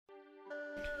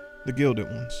The Gilded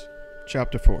Ones,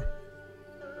 Chapter 4.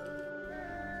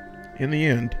 In the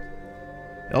end,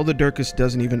 Elder Durkis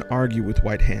doesn't even argue with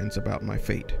White Hands about my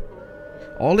fate.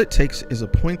 All it takes is a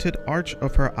pointed arch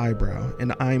of her eyebrow,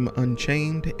 and I'm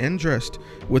unchained and dressed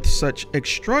with such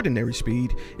extraordinary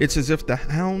speed, it's as if the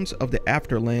hounds of the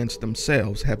afterlands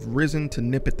themselves have risen to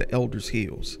nip at the elders'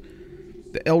 heels.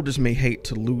 The elders may hate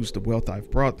to lose the wealth I've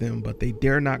brought them, but they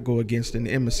dare not go against an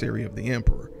emissary of the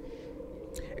emperor.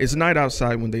 It's night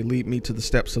outside when they lead me to the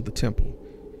steps of the temple,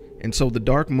 and so the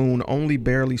dark moon only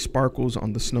barely sparkles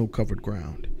on the snow-covered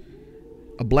ground.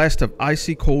 A blast of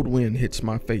icy cold wind hits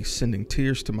my face, sending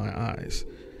tears to my eyes.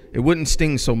 It wouldn't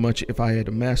sting so much if I had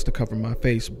a mask to cover my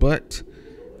face, but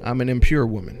I'm an impure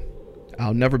woman.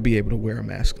 I'll never be able to wear a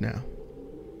mask now.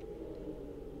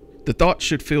 The thought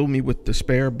should fill me with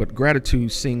despair, but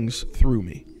gratitude sings through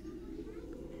me.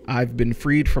 I've been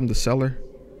freed from the cellar.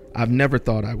 I've never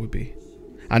thought I would be.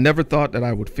 I never thought that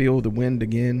I would feel the wind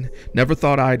again, never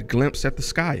thought I'd glimpse at the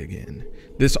sky again.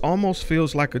 This almost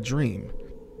feels like a dream.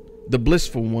 The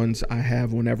blissful ones I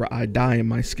have whenever I die and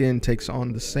my skin takes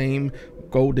on the same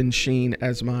golden sheen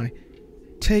as my...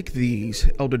 Take these,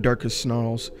 Elder Durkis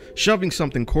snarls, shoving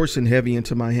something coarse and heavy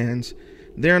into my hands.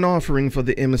 They're an offering for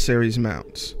the emissary's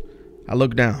mounts. I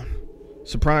look down,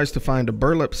 surprised to find a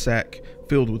burlap sack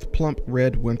filled with plump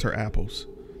red winter apples.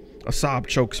 A sob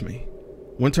chokes me.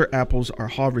 Winter apples are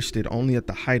harvested only at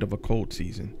the height of a cold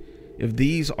season. If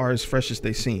these are as fresh as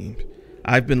they seem,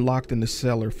 I've been locked in the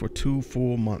cellar for 2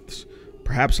 full months,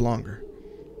 perhaps longer.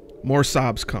 More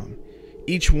sobs come,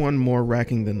 each one more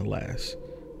racking than the last.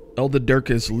 Elder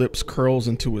Durkis' lips curls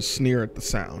into a sneer at the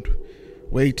sound.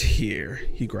 Wait here,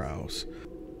 he growls,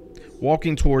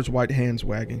 walking towards White Hand's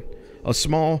wagon, a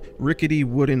small, rickety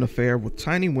wooden affair with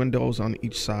tiny windows on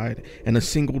each side and a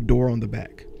single door on the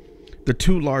back. The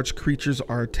 2 large creatures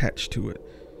are attached to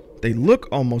it. They look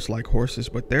almost like horses,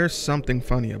 but there's something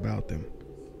funny about them.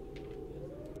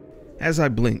 As I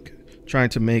blink, trying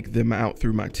to make them out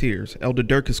through my tears, Elder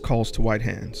Durkis calls to White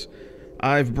Hands.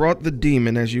 I've brought the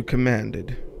demon as you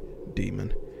commanded.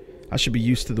 Demon. I should be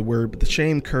used to the word, but the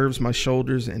shame curves my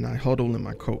shoulders and I huddle in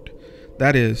my coat.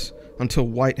 That is, until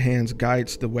White Hands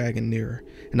guides the wagon nearer,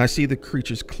 and I see the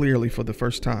creatures clearly for the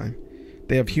first time.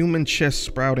 They have human chests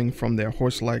sprouting from their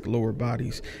horse-like lower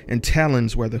bodies and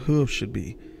talons where the hooves should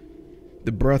be.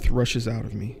 The breath rushes out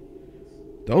of me.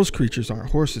 Those creatures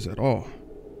aren't horses at all.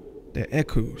 They're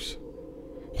ekus,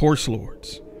 horse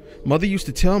lords. Mother used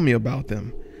to tell me about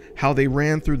them, how they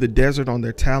ran through the desert on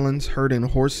their talons, herding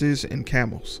horses and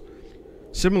camels.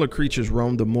 Similar creatures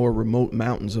roam the more remote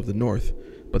mountains of the north,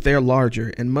 but they are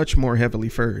larger and much more heavily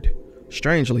furred.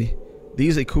 Strangely,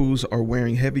 these ekus are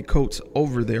wearing heavy coats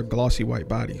over their glossy white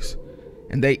bodies,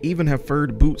 and they even have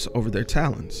furred boots over their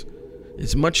talons.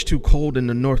 It's much too cold in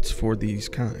the north for these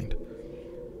kind.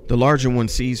 The larger one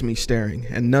sees me staring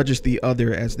and nudges the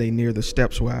other as they near the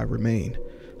steps where I remain,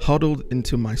 huddled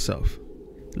into myself.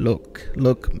 Look,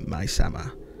 my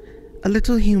sama. A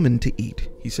little human to eat,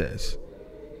 he says.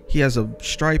 He has a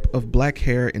stripe of black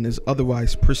hair in his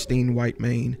otherwise pristine white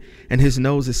mane, and his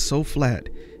nose is so flat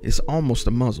it's almost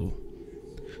a muzzle.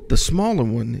 The smaller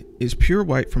one is pure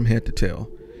white from head to tail,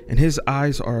 and his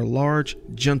eyes are a large,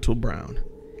 gentle brown.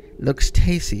 Looks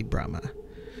tasty, Brahma.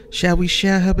 Shall we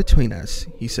share her between us?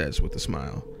 He says with a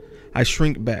smile. I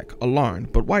shrink back,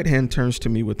 alarmed, but White Hand turns to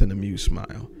me with an amused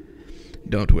smile.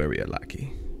 Don't worry,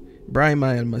 Alaki. Brahma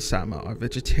and Masama are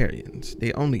vegetarians.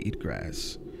 They only eat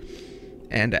grass.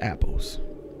 And apples,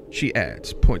 she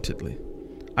adds pointedly.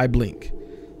 I blink,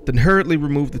 then hurriedly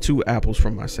remove the 2 apples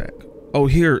from my sack. Oh,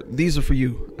 here, these are for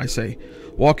you, I say.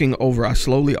 Walking over, I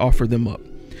slowly offer them up,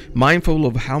 mindful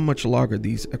of how much longer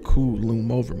these eku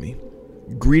loom over me.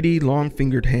 Greedy,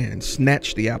 long-fingered hands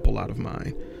snatch the apple out of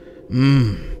mine.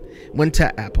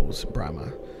 Winter apples,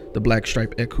 Brahma, the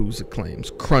black-striped ekus acclaims,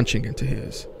 crunching into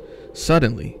his.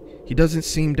 Suddenly, he doesn't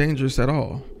seem dangerous at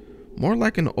all, more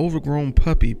like an overgrown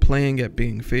puppy playing at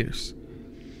being fierce.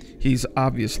 He's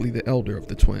obviously the elder of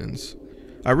the twins.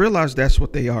 I realize that's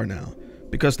what they are now,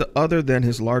 because the other than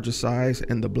his larger size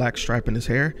and the black stripe in his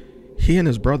hair, he and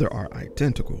his brother are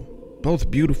identical,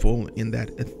 both beautiful in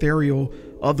that ethereal,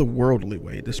 otherworldly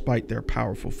way despite their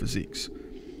powerful physiques.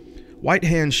 White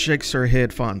Hand shakes her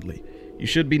head fondly. You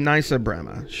should be nicer,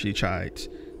 Brahma, she chides.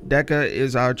 Dekka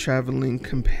is our traveling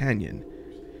companion.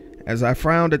 As I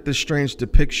frowned at this strange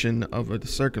depiction of the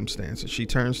circumstances, she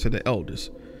turns to the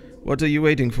elders. What are you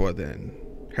waiting for then?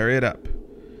 Hurry it up.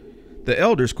 The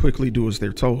elders quickly do as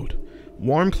they're told.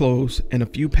 Warm clothes and a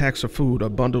few packs of food are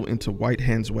bundled into White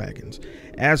Hand's wagons,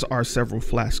 as are several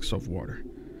flasks of water.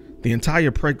 The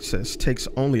entire process takes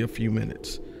only a few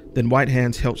minutes. Then White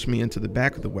Hands helps me into the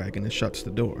back of the wagon and shuts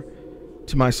the door.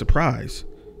 To my surprise,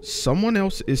 someone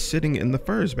else is sitting in the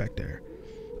furs back there.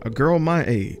 A girl my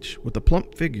age, with a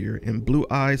plump figure and blue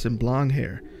eyes and blonde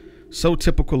hair, so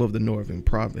typical of the northern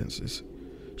provinces.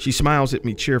 She smiles at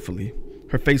me cheerfully,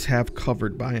 her face half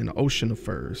covered by an ocean of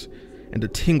furs, and a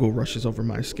tingle rushes over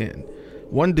my skin,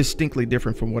 one distinctly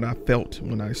different from what I felt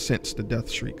when I sensed the death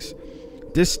shrieks.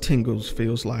 This tingles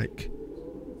feels like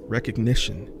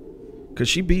recognition. Could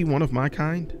she be one of my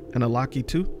kind, and a Laki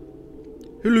too?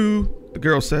 "Hello," the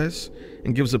girl says,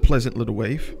 and gives a pleasant little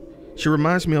wave. She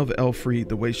reminds me of Elfried,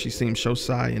 the way she seems so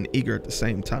shy and eager at the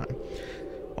same time.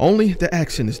 Only the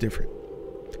accent is different.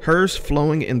 Hers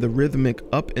flowing in the rhythmic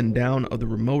up and down of the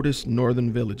remotest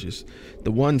northern villages,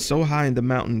 the ones so high in the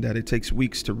mountain that it takes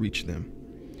weeks to reach them.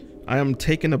 I am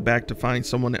taken aback to find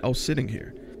someone else sitting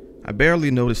here. I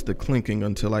barely notice the clinking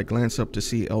until I glance up to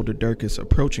see Elder Durkis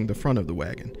approaching the front of the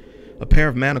wagon, a pair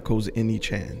of manacles in each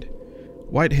hand.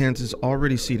 White Hands is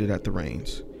already seated at the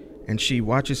reins, and she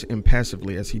watches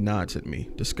impassively as he nods at me,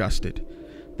 disgusted.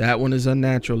 "That one is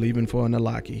unnatural even for an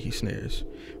Alaki," he sneers.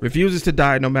 "Refuses to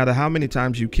die no matter how many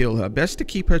times you kill her. Best to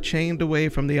keep her chained away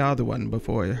from the other one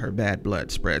before her bad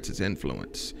blood spreads its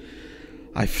influence."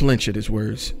 I flinch at his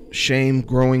words, shame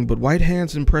growing, but White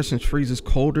Hands' impressions freezes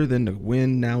colder than the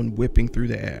wind now whipping through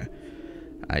the air.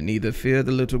 "I neither fear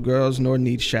the little girls nor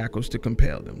need shackles to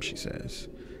compel them," she says,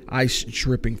 ice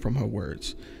dripping from her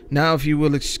words. "Now if you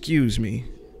will excuse me,"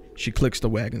 she clicks the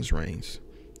wagon's reins.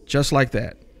 Just like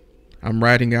that, I'm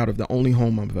riding out of the only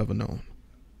home I've ever known.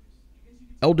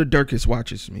 Elder Durkis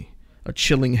watches me, a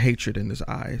chilling hatred in his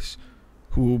eyes,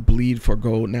 who will bleed for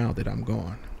gold now that I'm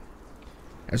gone.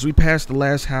 As we pass the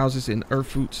last houses in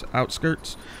Erfurt's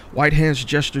outskirts, White Hands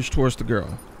gestures towards the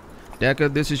girl. "Decca,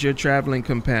 this is your traveling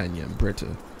companion,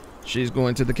 Britta. She's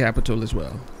going to the capital as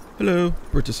well." "Hello,"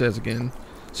 Britta says again.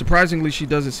 Surprisingly, she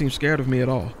doesn't seem scared of me at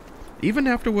all, even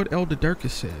after what Elder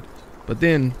Durkis said. But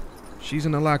then, she's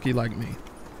an Alaki like me.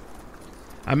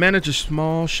 I manage a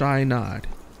small, shy nod.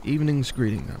 "Evening's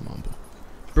greeting," I mumble.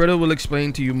 "Britta will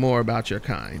explain to you more about your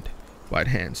kind," White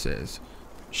Hand says.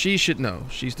 "She should know.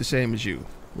 She's the same as you.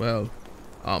 Well,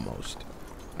 almost."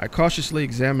 I cautiously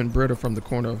examine Britta from the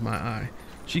corner of my eye.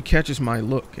 She catches my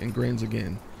look and grins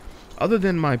again. Other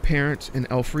than my parents and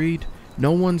Elfried,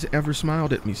 no one's ever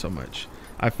smiled at me so much.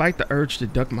 I fight the urge to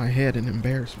duck my head in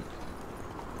embarrassment.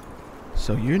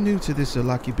 "So you're new to this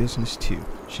Alaki business too,"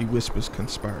 she whispers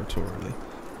conspiratorially.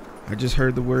 "I just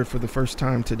heard the word for the first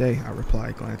time today," I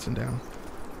reply, glancing down.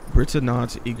 Britta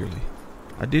nods eagerly.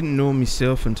 "I didn't know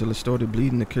myself until I started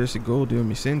bleeding the cursed gold during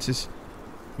my senses.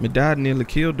 My dad nearly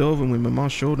killed over when my mom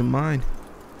showed him mine.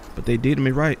 But they did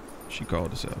me right," she called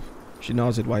herself. She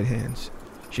nods at White Hands.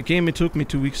 "She came and took me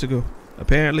 2 weeks ago.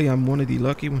 Apparently I'm one of the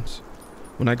lucky ones."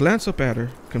 When I glance up at her,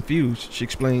 confused, she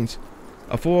explains,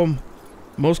 "Afore,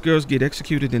 most girls get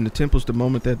executed in the temples the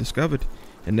moment they're discovered,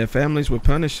 and their families were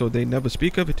punished so they never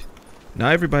speak of it. Now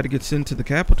everybody gets sent to the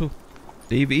capital.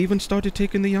 They've even started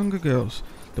taking the younger girls,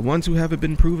 the ones who haven't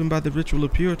been proven by the ritual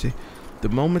of purity. The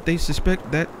moment they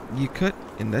suspect that, you cut,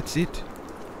 and that's it.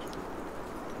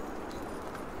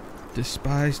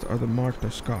 Despised are the marked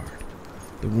or scarred,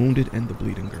 the wounded and the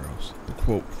bleeding girls." The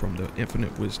quote from the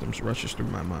Infinite Wisdoms rushes through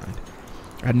my mind.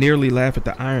 I nearly laugh at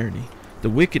the irony, the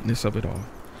wickedness of it all.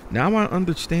 Now I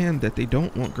understand that they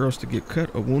don't want girls to get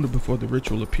cut or wounded before the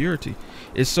ritual of purity.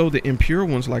 It's so the impure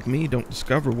ones like me don't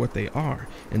discover what they are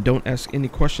and don't ask any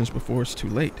questions before it's too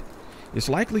late. It's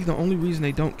likely the only reason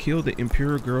they don't kill the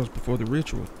impure girls before the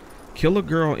ritual. Kill a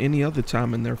girl any other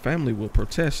time and their family will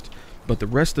protest, but the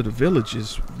rest of the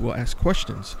villages will ask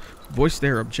questions, voice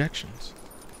their objections.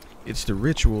 It's the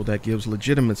ritual that gives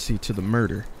legitimacy to the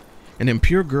murder. An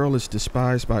impure girl is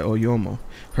despised by Oyomo,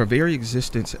 her very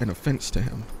existence an offense to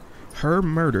him. Her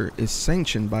murder is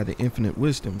sanctioned by the Infinite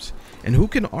Wisdoms, and who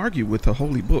can argue with the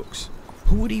holy books?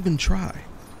 Who would even try?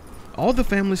 All the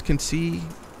families can see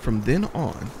from then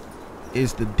on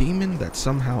is the demon that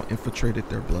somehow infiltrated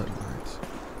their bloodlines.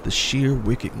 The sheer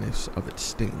wickedness of its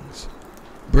stings.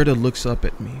 Britta looks up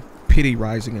at me, pity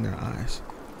rising in her eyes.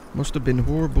 "Must have been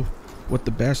horrible what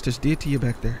the bastards did to you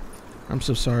back there. I'm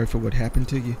so sorry for what happened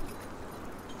to you."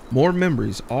 More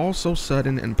memories, all so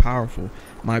sudden and powerful,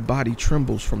 my body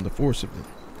trembles from the force of them.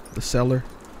 The cellar,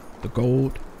 the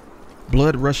gold.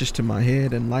 Blood rushes to my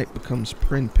head and light becomes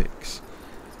pinpricks.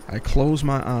 I close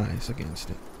my eyes against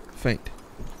it, faint.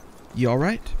 "You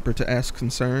alright?" Britta asks,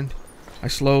 concerned. I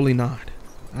slowly nod.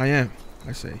 "I am,"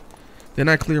 I say. Then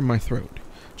I clear my throat,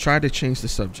 try to change the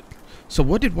subject. "So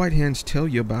what did White Hands tell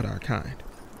you about our kind?"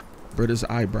 Britta's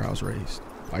eyebrows raised.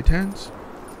 "White Hands?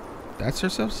 That's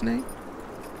herself's name?"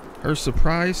 Her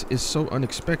surprise is so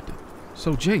unexpected,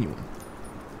 so genuine.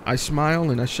 I smile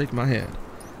and I shake my head.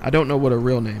 I don't know what her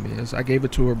real name is. I gave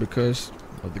it to her because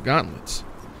of the gauntlets.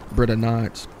 Britta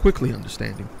nods, quickly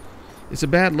understanding. It's a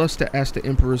bad lust to ask the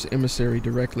Emperor's emissary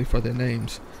directly for their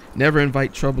names. Never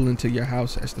invite trouble into your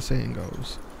house, as the saying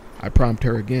goes. I prompt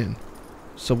her again.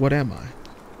 So what am I?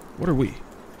 What are we?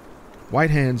 White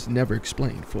Hands never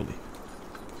explained fully.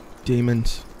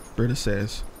 Demons, Britta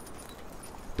says.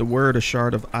 The word a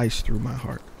shard of ice through my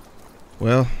heart.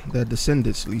 Well, the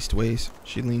descendants leastways.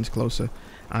 She leans closer,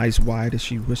 eyes wide as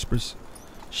she whispers.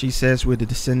 She says we're the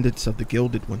descendants of the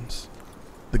Gilded Ones.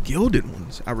 The Gilded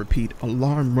Ones, I repeat,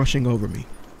 alarm rushing over me.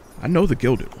 I know the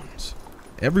Gilded Ones.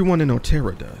 Everyone in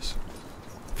Otera does.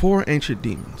 4 ancient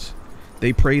demons.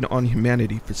 They preyed on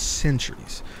humanity for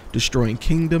centuries, destroying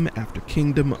kingdom after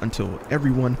kingdom until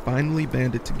everyone finally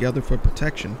banded together for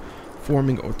protection,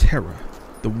 forming Otera,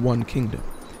 the one kingdom.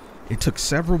 It took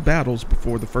several battles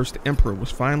before the first emperor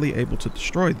was finally able to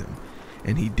destroy them,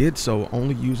 and he did so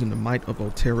only using the might of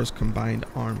Otera's combined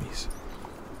armies.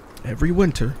 Every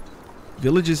winter,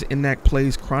 villages enact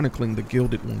plays chronicling the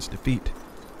Gilded Ones' defeat.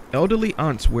 Elderly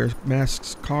aunts wear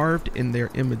masks carved in their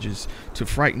images to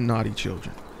frighten naughty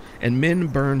children, and men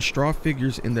burn straw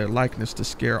figures in their likeness to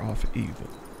scare off evil.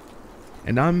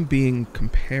 And I'm being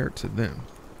compared to them,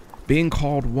 being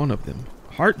called one of them,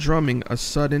 heart drumming a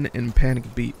sudden and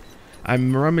panicked beat. I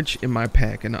rummage in my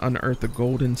pack and unearth the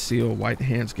golden seal White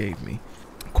Hands gave me,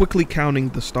 quickly counting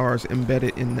the stars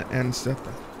embedded in the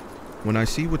ancestha. When I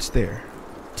see what's there,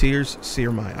 tears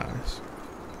sear my eyes.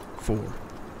 4.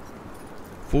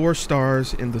 4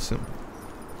 stars in the symbol.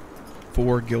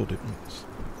 4 Gilded Ones.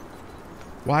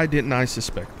 Why didn't I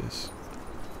suspect this?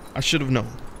 I should have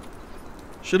known.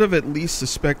 Should have at least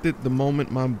suspected the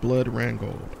moment my blood ran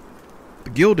gold.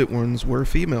 The Gilded Ones were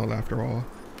female after all,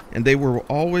 and they were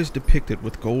always depicted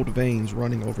with gold veins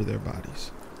running over their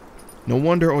bodies. No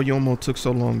wonder Oyomo took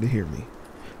so long to hear me.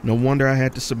 No wonder I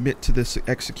had to submit to the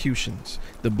executions,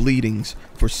 the bleedings,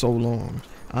 for so long.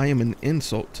 I am an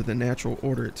insult to the natural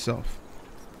order itself.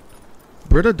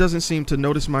 Britta doesn't seem to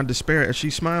notice my despair as she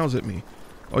smiles at me.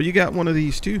 Oh, you got one of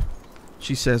these too?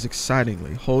 She says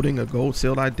excitingly, holding a gold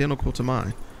seal identical to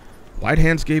mine. White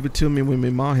Hands gave it to me when my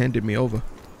ma handed me over.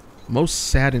 Most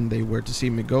saddened they were to see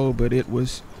me go, but it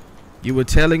was... You were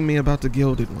telling me about the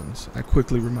Gilded Ones, I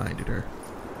quickly reminded her,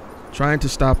 trying to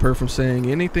stop her from saying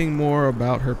anything more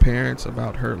about her parents,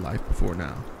 about her life before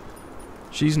now.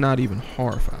 She's not even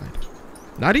horrified,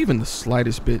 not even the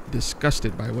slightest bit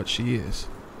disgusted by what she is.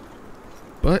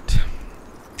 But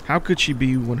how could she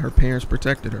be when her parents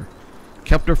protected her,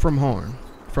 kept her from harm,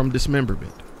 from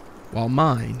dismemberment, while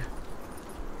mine...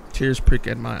 Tears prick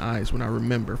at my eyes when I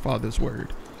remember Father's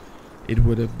word. It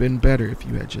would have been better if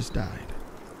you had just died.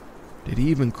 Did he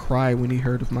even cry when he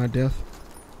heard of my death?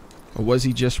 Or was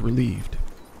he just relieved,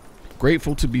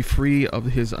 grateful to be free of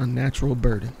his unnatural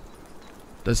burden?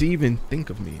 Does he even think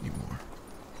of me anymore?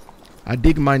 I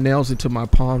dig my nails into my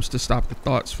palms to stop the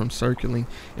thoughts from circling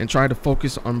and try to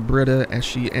focus on Britta as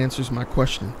she answers my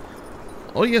question.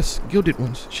 Oh yes, Gilded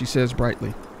Ones, she says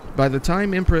brightly. By the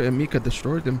time Emperor Emika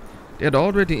destroyed them, they had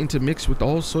already intermixed with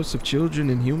all sorts of children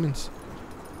and humans.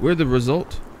 We're the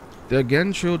result. They're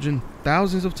again children,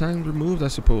 thousands of times removed, I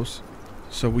suppose.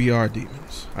 So we are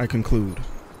demons, I conclude,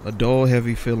 a dull,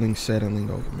 heavy feeling settling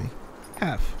over me.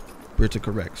 Half, Britta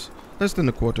corrects. Less than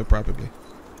a quarter, probably.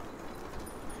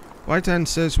 White Hand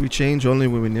says we change only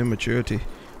when we near maturity,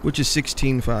 which is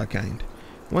 16 for our kind.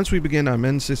 Once we begin our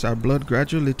menses, our blood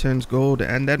gradually turns gold,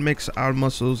 and that makes our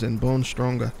muscles and bones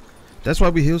stronger. That's why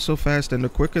we heal so fast and are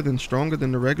quicker and stronger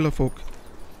than the regular folk.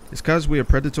 It's cause we are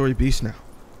predatory beasts now,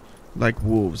 like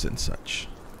wolves and such.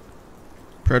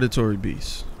 Predatory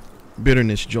beasts.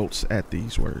 Bitterness jolts at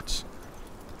these words.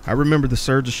 I remember the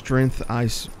surge of strength I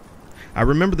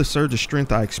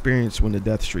experienced when the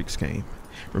death streaks came.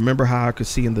 Remember how I could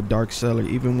see in the dark cellar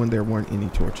even when there weren't any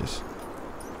torches.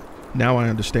 Now I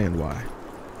understand why.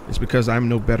 It's because I'm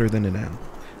no better than an animal,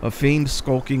 a fiend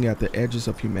skulking at the edges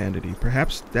of humanity.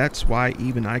 Perhaps that's why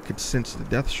even I could sense the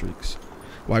death streaks,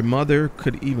 why Mother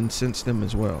could even sense them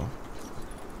as well.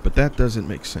 But that doesn't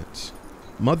make sense.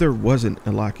 Mother wasn't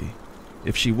Elaki.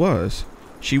 If she was,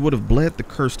 she would have bled the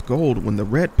cursed gold when the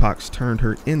red pox turned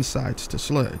her insides to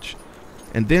sludge,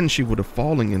 and then she would have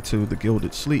fallen into the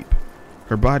gilded sleep,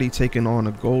 her body taking on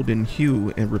a golden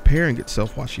hue and repairing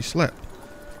itself while she slept.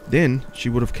 Then she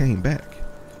would have came back.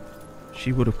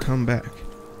 She would have come back.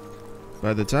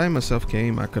 By the time myself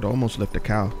came, I could almost lift a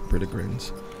cow, Britta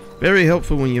grins. Very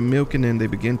helpful when you're milking and they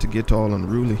begin to get all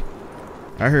unruly.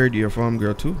 I heard you're a farm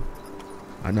girl too.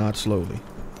 I nod slowly,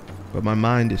 but my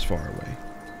mind is far away.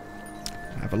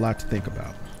 I have a lot to think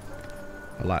about,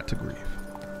 a lot to grieve.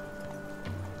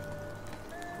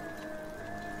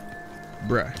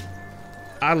 Bruh,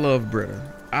 I love Britta.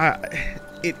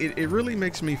 It really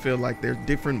makes me feel like there's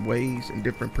different ways and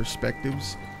different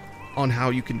perspectives on how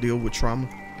you can deal with trauma.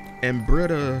 And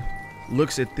Britta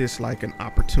looks at this like an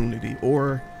opportunity,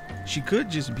 or she could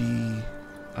just be,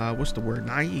 what's the word,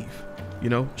 naive. You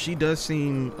know, she does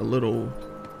seem a little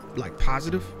like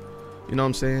positive, you know what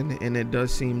I'm saying? And it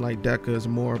does seem like Decca is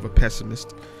more of a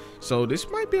pessimist. So this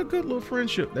might be a good little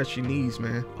friendship that she needs,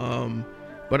 man.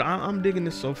 But I'm digging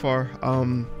this so far.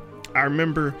 I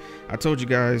remember I told you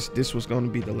guys this was going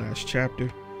to be the last chapter,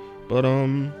 but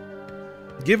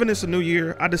given this a new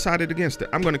year, I decided against it.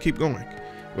 I'm going to keep going,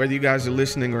 whether you guys are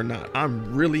listening or not.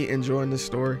 I'm really enjoying this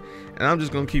story, and I'm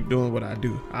just going to keep doing what I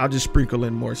do. I'll just sprinkle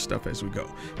in more stuff as we go.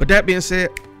 But that being said,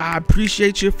 I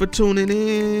appreciate you for tuning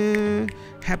in.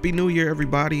 Happy New Year,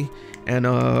 everybody, and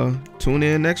tune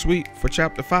in next week for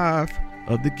chapter 5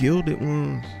 of the Gilded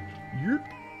Ones. Yep.